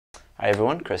Hi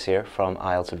everyone, Chris here from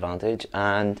IELTS Advantage,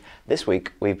 and this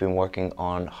week we've been working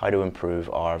on how to improve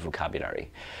our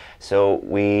vocabulary. So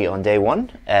on day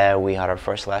one, we had our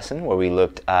first lesson where we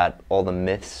looked at all the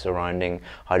myths surrounding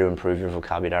how to improve your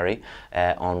vocabulary.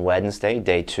 On Wednesday,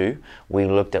 day two, we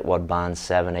looked at what bands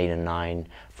 7, 8 and 9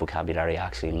 vocabulary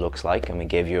actually looks like, and we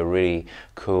gave you a really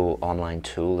cool online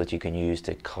tool that you can use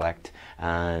to collect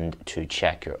and to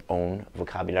check your own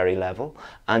vocabulary level.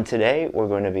 And today we're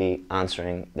going to be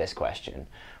answering this question,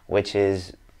 which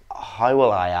is, how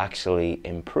will I actually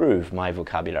improve my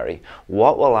vocabulary?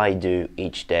 What will I do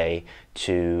each day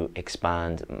to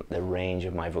expand the range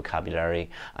of my vocabulary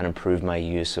and improve my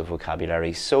use of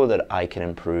vocabulary so that I can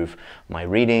improve my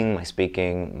reading, my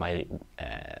speaking,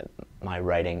 my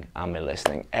writing and my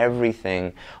listening?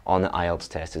 Everything on the IELTS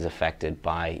test is affected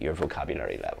by your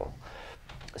vocabulary level.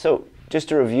 So just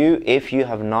to review, if you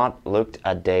have not looked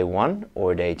at day one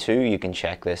or day two, you can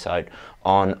check this out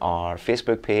on our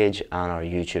Facebook page and our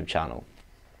YouTube channel.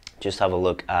 Just have a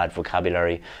look at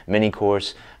vocabulary mini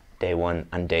course, day one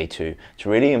and day two. It's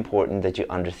really important that you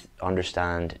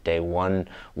understand day one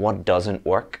what doesn't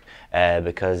work,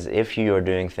 because if you are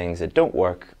doing things that don't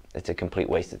work, it's a complete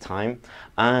waste of time.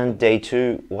 And day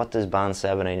two, what does band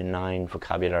 7, 8 and 9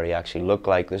 vocabulary actually look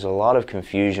like? There's a lot of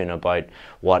confusion about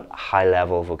what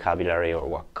high-level vocabulary or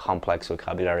what complex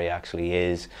vocabulary actually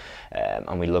is,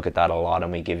 and we look at that a lot,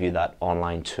 and we give you that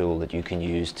online tool that you can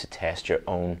use to test your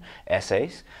own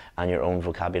essays and your own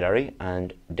vocabulary.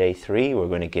 And day three, we're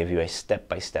going to give you a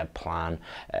step-by-step plan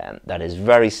that is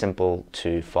very simple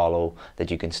to follow,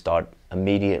 that you can start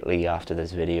immediately after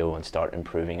this video and start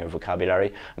improving your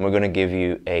vocabulary. And we're going to give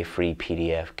you a free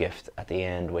PDF gift at the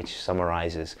end which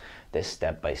summarizes this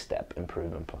step-by-step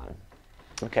improvement plan.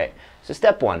 Okay, so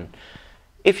step one,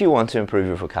 if you want to improve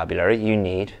your vocabulary, you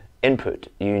need input.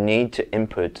 You need to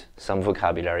input some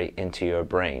vocabulary into your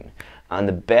brain, and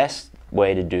the best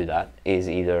way to do that is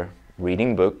either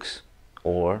reading books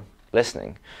or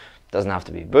listening. Doesn't have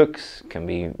to be books, can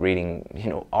be reading,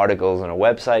 articles on a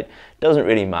website, doesn't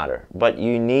really matter, but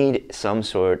you need some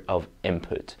sort of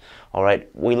input. All right,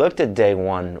 we looked at day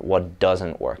one what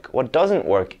doesn't work. What doesn't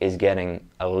work is getting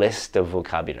a list of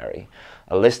vocabulary.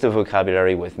 A list of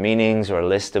vocabulary with meanings, or a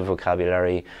list of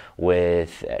vocabulary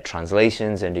with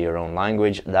translations into your own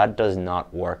language. That does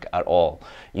not work at all.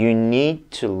 You need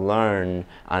to learn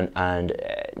and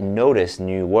notice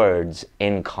new words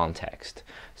in context.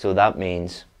 So that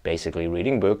means basically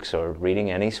reading books or reading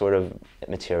any sort of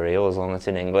material, as long as it's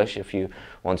in English, if you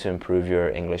want to improve your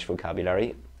English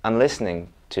vocabulary, and listening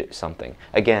to something.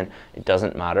 Again, it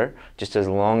doesn't matter, just as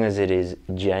long as it is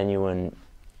genuine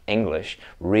English,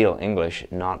 real English,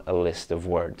 not a list of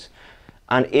words.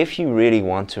 And if you really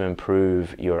want to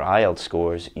improve your IELTS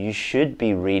scores, you should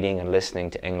be reading and listening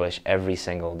to English every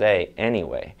single day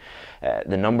anyway.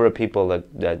 The number of people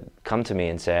that come to me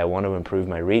and say, I want to improve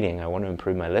my reading, I want to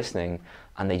improve my listening,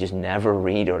 and they just never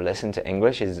read or listen to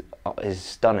English is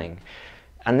stunning.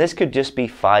 And this could just be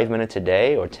 5 minutes a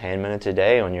day or 10 minutes a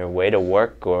day on your way to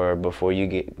work, or before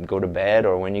you go to bed,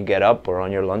 or when you get up, or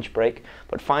on your lunch break.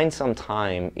 But find some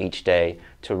time each day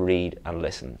to read and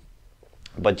listen.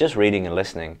 But just reading and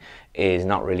listening is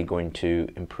not really going to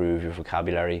improve your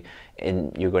vocabulary,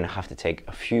 and you're going to have to take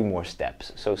a few more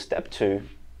steps. So step two,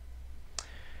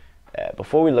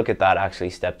 before we look at that, actually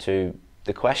step two,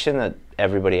 the question that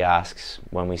everybody asks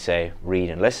when we say read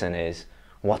and listen is,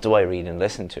 what do I read and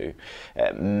listen to?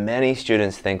 Many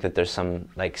students think that there's some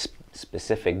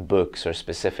specific books or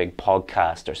specific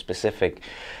podcasts or specific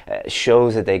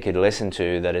shows that they could listen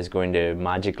to that is going to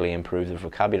magically improve their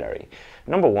vocabulary.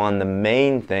 Number one, the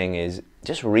main thing is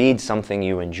just read something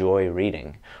you enjoy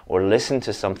reading, or listen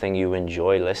to something you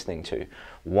enjoy listening to.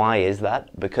 Why is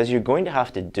that? Because you're going to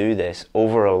have to do this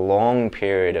over a long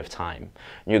period of time.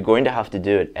 You're going to have to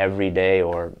do it every day,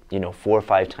 or 4 or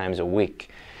 5 times a week.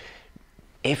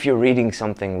 If you're reading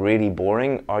something really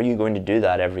boring, are you going to do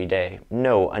that every day?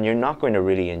 No, and you're not going to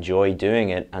really enjoy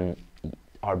doing it, and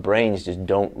our brains just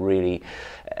don't really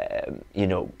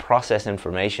process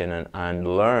information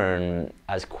and learn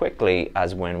as quickly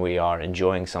as when we are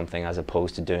enjoying something, as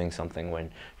opposed to doing something when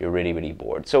you're really, really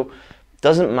bored. So it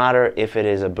doesn't matter if it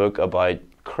is a book about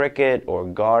cricket or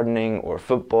gardening or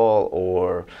football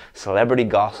or celebrity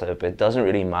gossip. It doesn't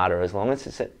really matter, as long as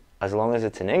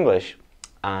it's in English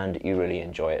and you really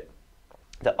enjoy it.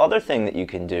 The other thing that you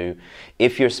can do,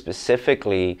 if you're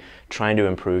specifically trying to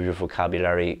improve your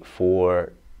vocabulary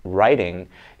for writing,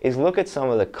 is look at some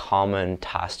of the common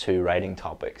Task 2 writing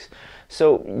topics.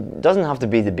 So it doesn't have to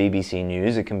be the BBC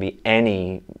News, it can be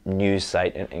any news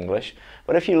site in English.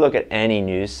 But if you look at any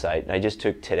news site, and I just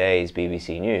took today's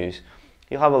BBC News,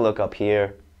 you'll have a look up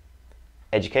here,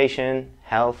 education,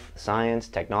 health, science,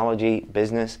 technology,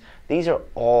 business, these are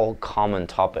all common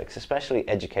topics, especially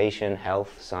education,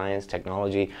 health, science,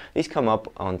 technology. These come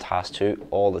up on task 2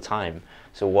 all the time.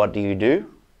 So what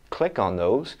do? Click on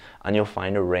those and you'll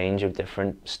find a range of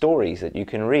different stories that you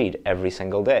can read every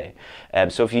single day.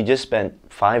 So if you just spent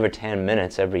 5 or 10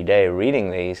 minutes every day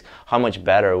reading these, how much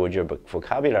better would your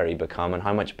vocabulary become, and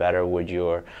how much better would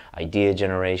your idea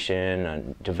generation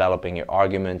and developing your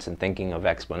arguments and thinking of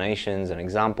explanations and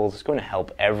examples? It's going to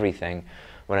help everything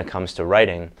when it comes to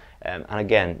writing. And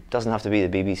again, it doesn't have to be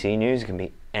the BBC News, it can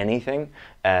be anything,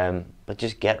 but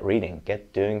just get reading,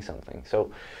 get doing something.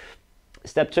 So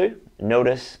step 2,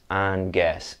 notice and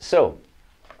guess. So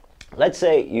let's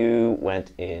say you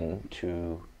went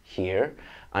into here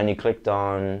and you clicked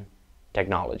on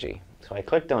technology. So I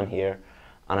clicked on here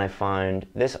and I found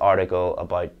this article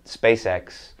about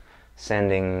SpaceX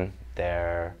sending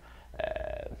their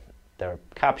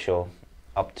capsule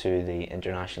up to the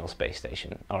International Space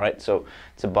Station. All right, so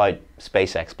it's about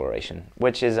space exploration,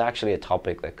 which is actually a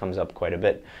topic that comes up quite a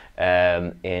bit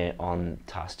on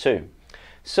task 2.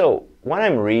 So when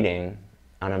I'm reading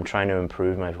and I'm trying to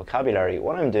improve my vocabulary,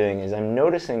 what I'm doing is I'm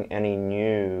noticing any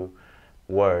new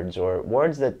words or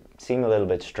words that seem a little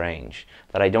bit strange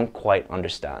that I don't quite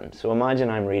understand. So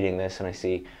imagine I'm reading this and I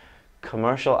see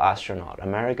commercial astronaut,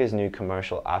 America's new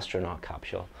commercial astronaut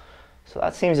capsule. So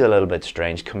that seems a little bit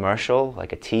strange. Commercial,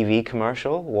 like a TV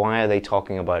commercial? Why are they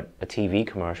talking about a TV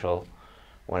commercial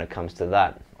when it comes to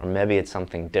that? Or maybe it's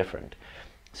something different.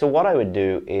 So what I would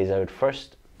do is I would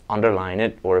first underline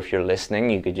it, or if you're listening,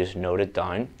 you could just note it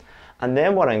down. And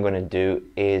then what I'm going to do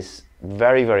is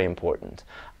very, very important.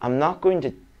 I'm not going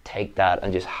to take that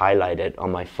and just highlight it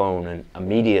on my phone and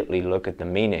immediately look at the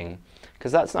meaning,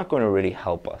 because that's not going to really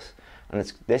help us.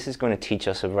 And this is going to teach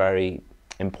us a very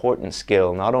important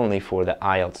skill, not only for the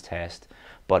IELTS test,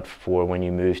 but for when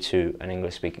you move to an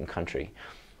English-speaking country.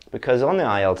 Because on the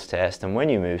IELTS test and when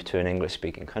you move to an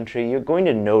English-speaking country, you're going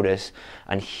to notice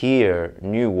and hear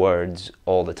new words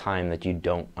all the time that you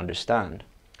don't understand.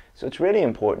 So it's really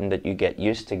important that you get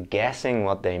used to guessing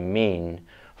what they mean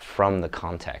from the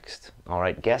context. All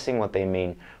right, guessing what they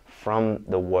mean from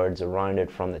the words around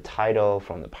it, from the title,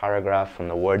 from the paragraph, from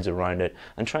the words around it,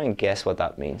 and try and guess what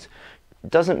that means. It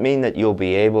doesn't mean that you'll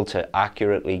be able to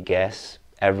accurately guess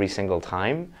every single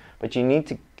time, but you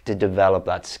need to develop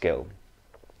that skill.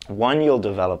 1, you'll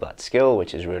develop that skill,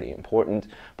 which is really important,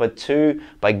 but 2,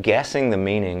 by guessing the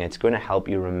meaning, it's going to help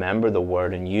you remember the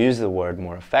word and use the word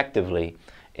more effectively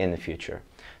in the future.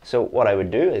 So what I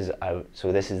would do is,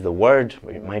 so this is the word,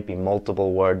 it might be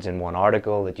multiple words in one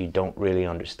article that you don't really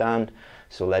understand.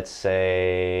 So let's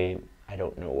say, I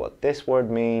don't know what this word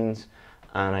means,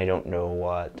 and I don't know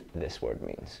what this word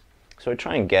means. So I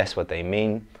try and guess what they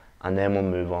mean, and then we'll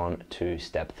move on to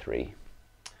step 3.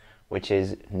 Which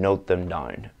is note them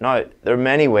down. Now, there are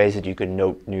many ways that you could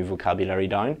note new vocabulary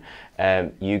down.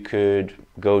 You could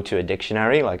go to a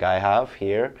dictionary like I have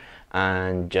here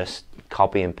and just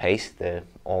copy and paste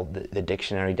all the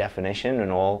dictionary definition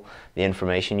and all the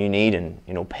information you need,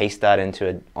 and paste that into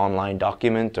an online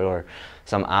document or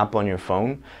some app on your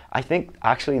phone. I think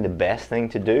actually the best thing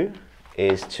to do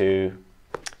is to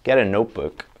get a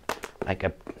notebook, like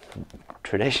a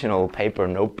traditional paper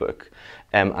notebook,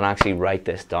 and actually write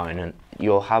this down, and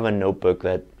you'll have a notebook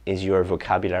that is your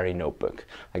vocabulary notebook.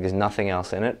 Like there's nothing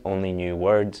else in it, only new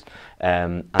words,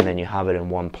 and then you have it in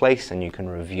one place and you can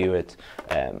review it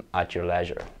at your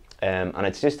leisure. And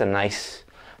it's just I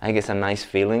think it's a nice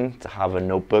feeling to have a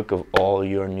notebook of all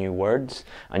your new words,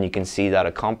 and you can see that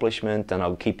accomplishment, and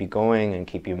it'll keep you going and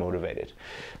keep you motivated.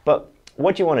 But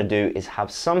what you want to do is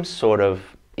have some sort of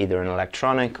either an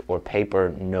electronic or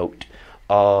paper note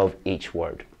of each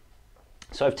word.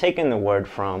 So I've taken the word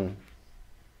from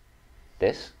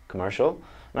this commercial,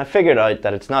 and I figured out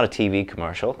that it's not a TV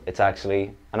commercial, it's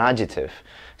actually an adjective.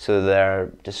 So they're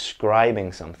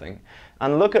describing something.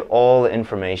 And look at all the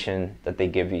information that they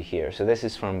give you here. So this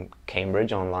is from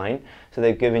Cambridge Online. So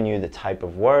they've given you the type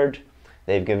of word,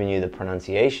 they've given you the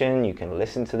pronunciation, you can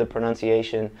listen to the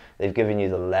pronunciation, they've given you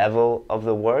the level of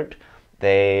the word,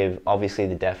 they've obviously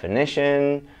the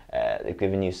definition, they've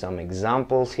given you some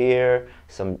examples here,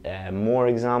 some more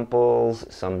examples,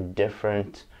 some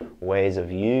different ways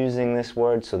of using this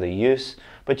word, so the use.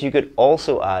 But you could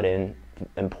also add in,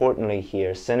 importantly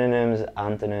here, synonyms,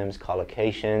 antonyms,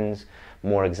 collocations,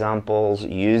 more examples,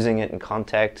 using it in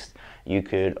context. You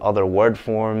could other word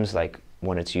forms, like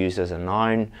when it's used as a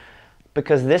noun,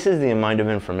 because this is the amount of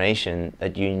information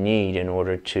that you need in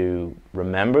order to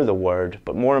remember the word,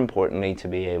 but more importantly to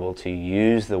be able to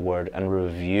use the word and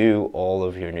review all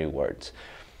of your new words.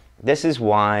 This is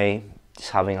why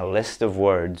just having a list of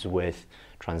words with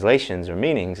translations or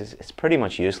meanings is pretty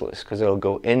much useless, because it'll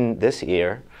go in this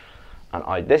ear and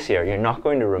out this ear. You're not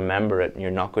going to remember it, and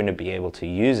you're not going to be able to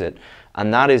use it.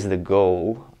 And that is the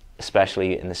goal,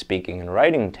 especially in the speaking and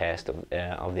writing test of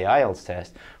the IELTS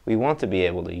test. We want to be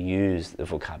able to use the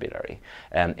vocabulary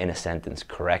in a sentence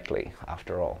correctly,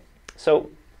 after all. So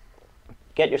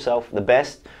get yourself the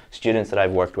best students that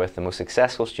I've worked with, the most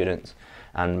successful students,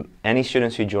 and any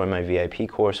students who join my VIP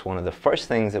course, one of the first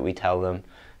things that we tell them,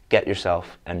 get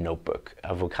yourself a notebook,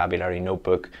 a vocabulary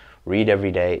notebook. Read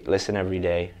every day, listen every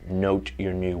day, note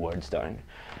your new words down.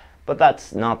 But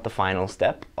that's not the final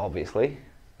step, obviously.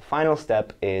 The final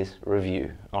step is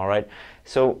review, all right?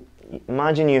 So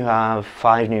imagine you have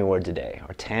 5 new words a day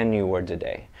or 10 new words a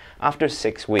day. After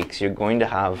 6 weeks, you're going to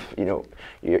have,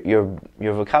 your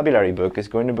vocabulary book is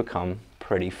going to become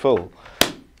pretty full.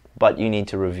 But you need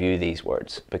to review these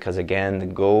words, because again, the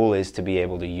goal is to be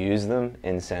able to use them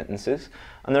in sentences.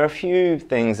 And there are a few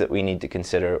things that we need to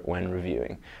consider when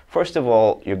reviewing. First of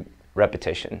all, your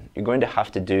repetition. You're going to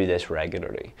have to do this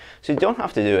regularly. So you don't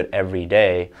have to do it every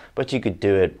day, but you could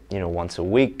do it, once a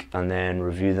week, and then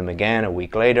review them again a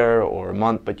week later or a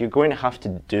month. But you're going to have to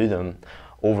do them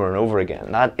over and over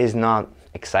again. That is not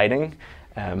exciting.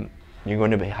 You're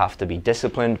going to have to be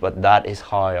disciplined, but that is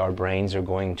how our brains are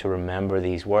going to remember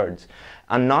these words.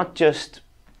 And not just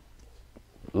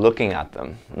looking at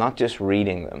them, not just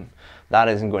reading them. That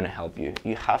isn't going to help you.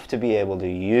 You have to be able to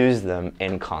use them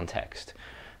in context.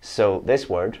 So this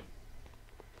word,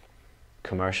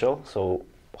 commercial, so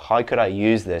how could I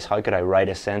use this? How could I write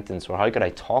a sentence, or how could I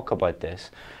talk about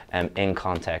this in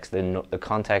context, the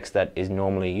context that is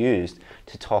normally used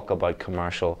to talk about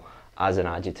commercial as an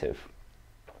adjective?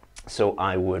 So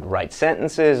I would write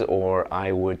sentences, or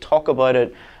I would talk about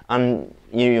it, and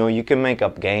you can make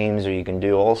up games, or you can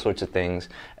do all sorts of things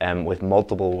with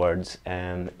multiple words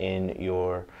in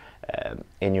your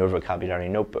vocabulary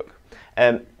notebook.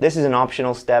 This is an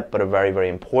optional step, but a very, very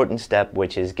important step,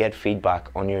 which is get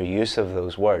feedback on your use of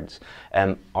those words.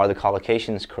 Are the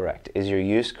collocations correct? Is your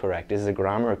use correct? Is the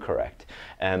grammar correct?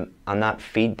 And that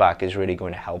feedback is really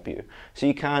going to help you. So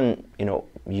you can,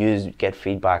 get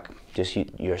feedback just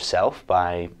yourself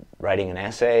by writing an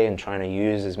essay and trying to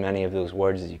use as many of those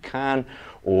words as you can,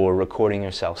 or recording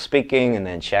yourself speaking and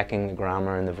then checking the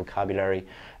grammar and the vocabulary.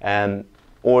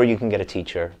 Or you can get a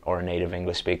teacher or a native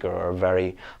English speaker or a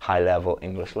very high-level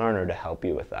English learner to help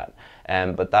you with that.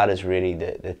 But that is really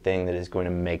the thing that is going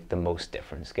to make the most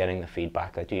difference, getting the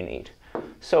feedback that you need.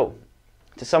 So,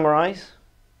 to summarize,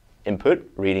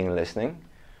 input, reading and listening,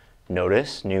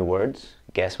 notice new words,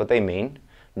 guess what they mean,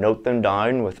 note them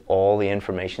down with all the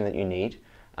information that you need,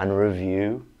 and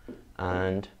review,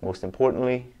 and most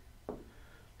importantly,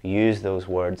 use those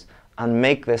words. And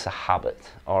make this a habit,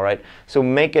 all right? So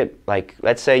make it like,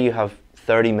 let's say you have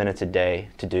 30 minutes a day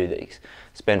to do these.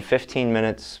 Spend 15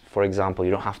 minutes, for example.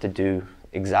 You don't have to do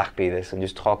exactly this. I'm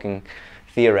just talking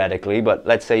theoretically, but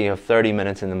let's say you have 30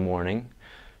 minutes in the morning,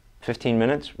 15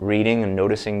 minutes reading and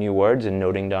noticing new words and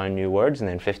noting down new words, and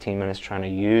then 15 minutes trying to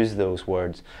use those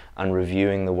words and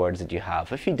reviewing the words that you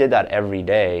have. If you did that every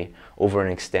day over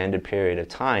an extended period of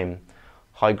time,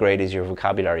 how great is your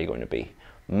vocabulary going to be?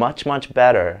 Much, much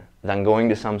better than going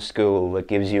to some school that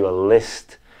gives you a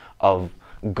list of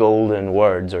golden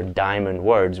words or diamond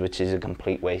words, which is a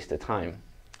complete waste of time.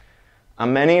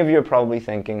 And many of you are probably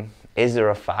thinking, is there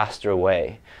a faster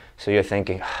way? So you're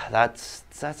thinking, that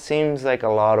seems like a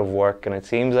lot of work, and it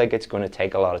seems like it's going to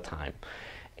take a lot of time.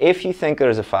 If you think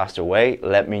there's a faster way,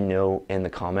 let me know in the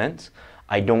comments.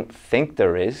 I don't think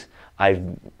there is.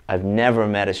 I've never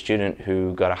met a student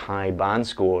who got a high band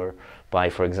score by,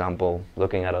 for example,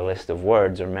 looking at a list of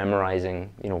words or memorizing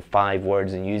 5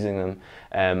 words and using them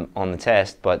on the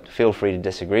test, but feel free to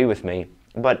disagree with me.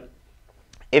 But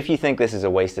if you think this is a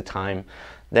waste of time,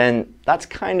 then that's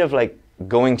kind of like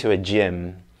going to a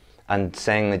gym and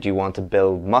saying that you want to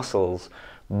build muscles,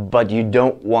 but you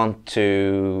don't want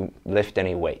to lift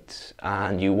any weights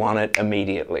and you want it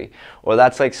immediately. Or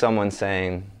that's like someone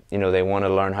saying, they want to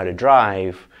learn how to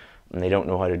drive and they don't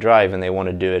know how to drive and they want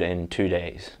to do it in 2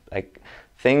 days. Like,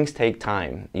 things take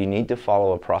time. You need to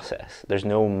follow a process. There's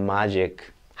no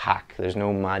magic hack. There's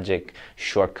no magic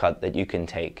shortcut that you can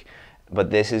take.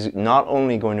 But this is not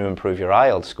only going to improve your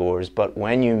IELTS scores, but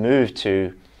when you move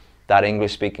to that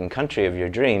English-speaking country of your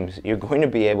dreams, you're going to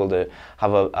be able to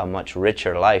have a much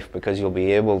richer life, because you'll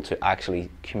be able to actually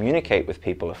communicate with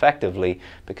people effectively,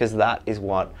 because that is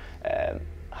what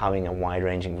having a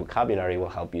wide-ranging vocabulary will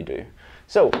help you do.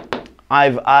 So,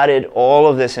 I've added all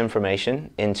of this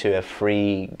information into a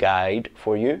free guide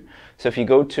for you. So if you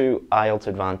go to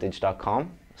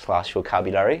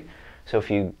IELTSadvantage.com/vocabulary, So if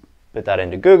you put that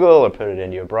into Google or put it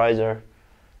into your browser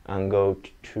and go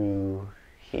to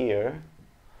here,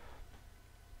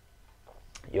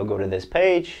 you'll go to this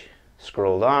page,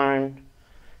 scroll down,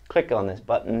 click on this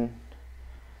button,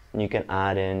 and you can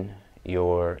add in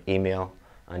your email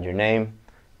and your name,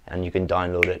 and you can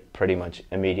download it pretty much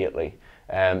immediately.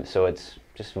 So it's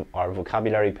just our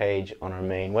vocabulary page on our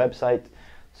main website.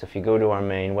 So if you go to our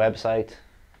main website,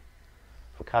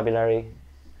 vocabulary,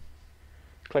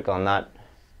 click on that.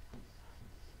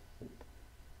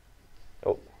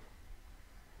 Oh.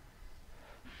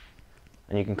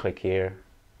 And you can click here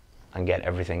and get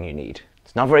everything you need.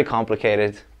 It's not very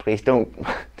complicated. Please don't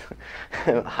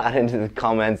add into the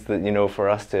comments that, you know, for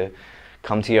us to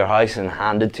come to your house and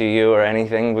hand it to you or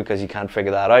anything, because you can't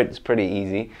figure that out. It's pretty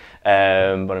easy,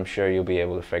 but I'm sure you'll be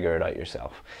able to figure it out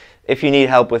yourself. If you need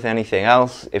help with anything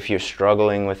else, if you're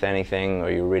struggling with anything,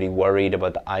 or you're really worried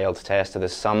about the IELTS test, or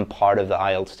there's some part of the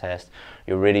IELTS test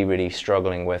you're really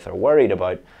struggling with or worried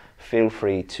about, feel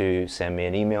free to send me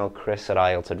an email,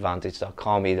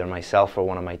 chris@ieltsadvantage.com. Either myself or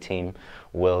one of my team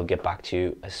will get back to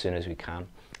you as soon as we can.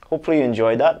 Hopefully you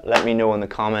enjoyed that. Let me know in the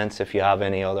comments if you have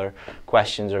any other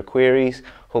questions or queries.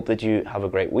 Hope that you have a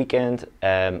great weekend.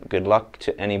 Good luck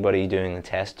to anybody doing the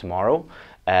test tomorrow.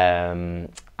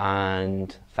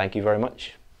 And thank you very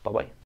much. Bye-bye.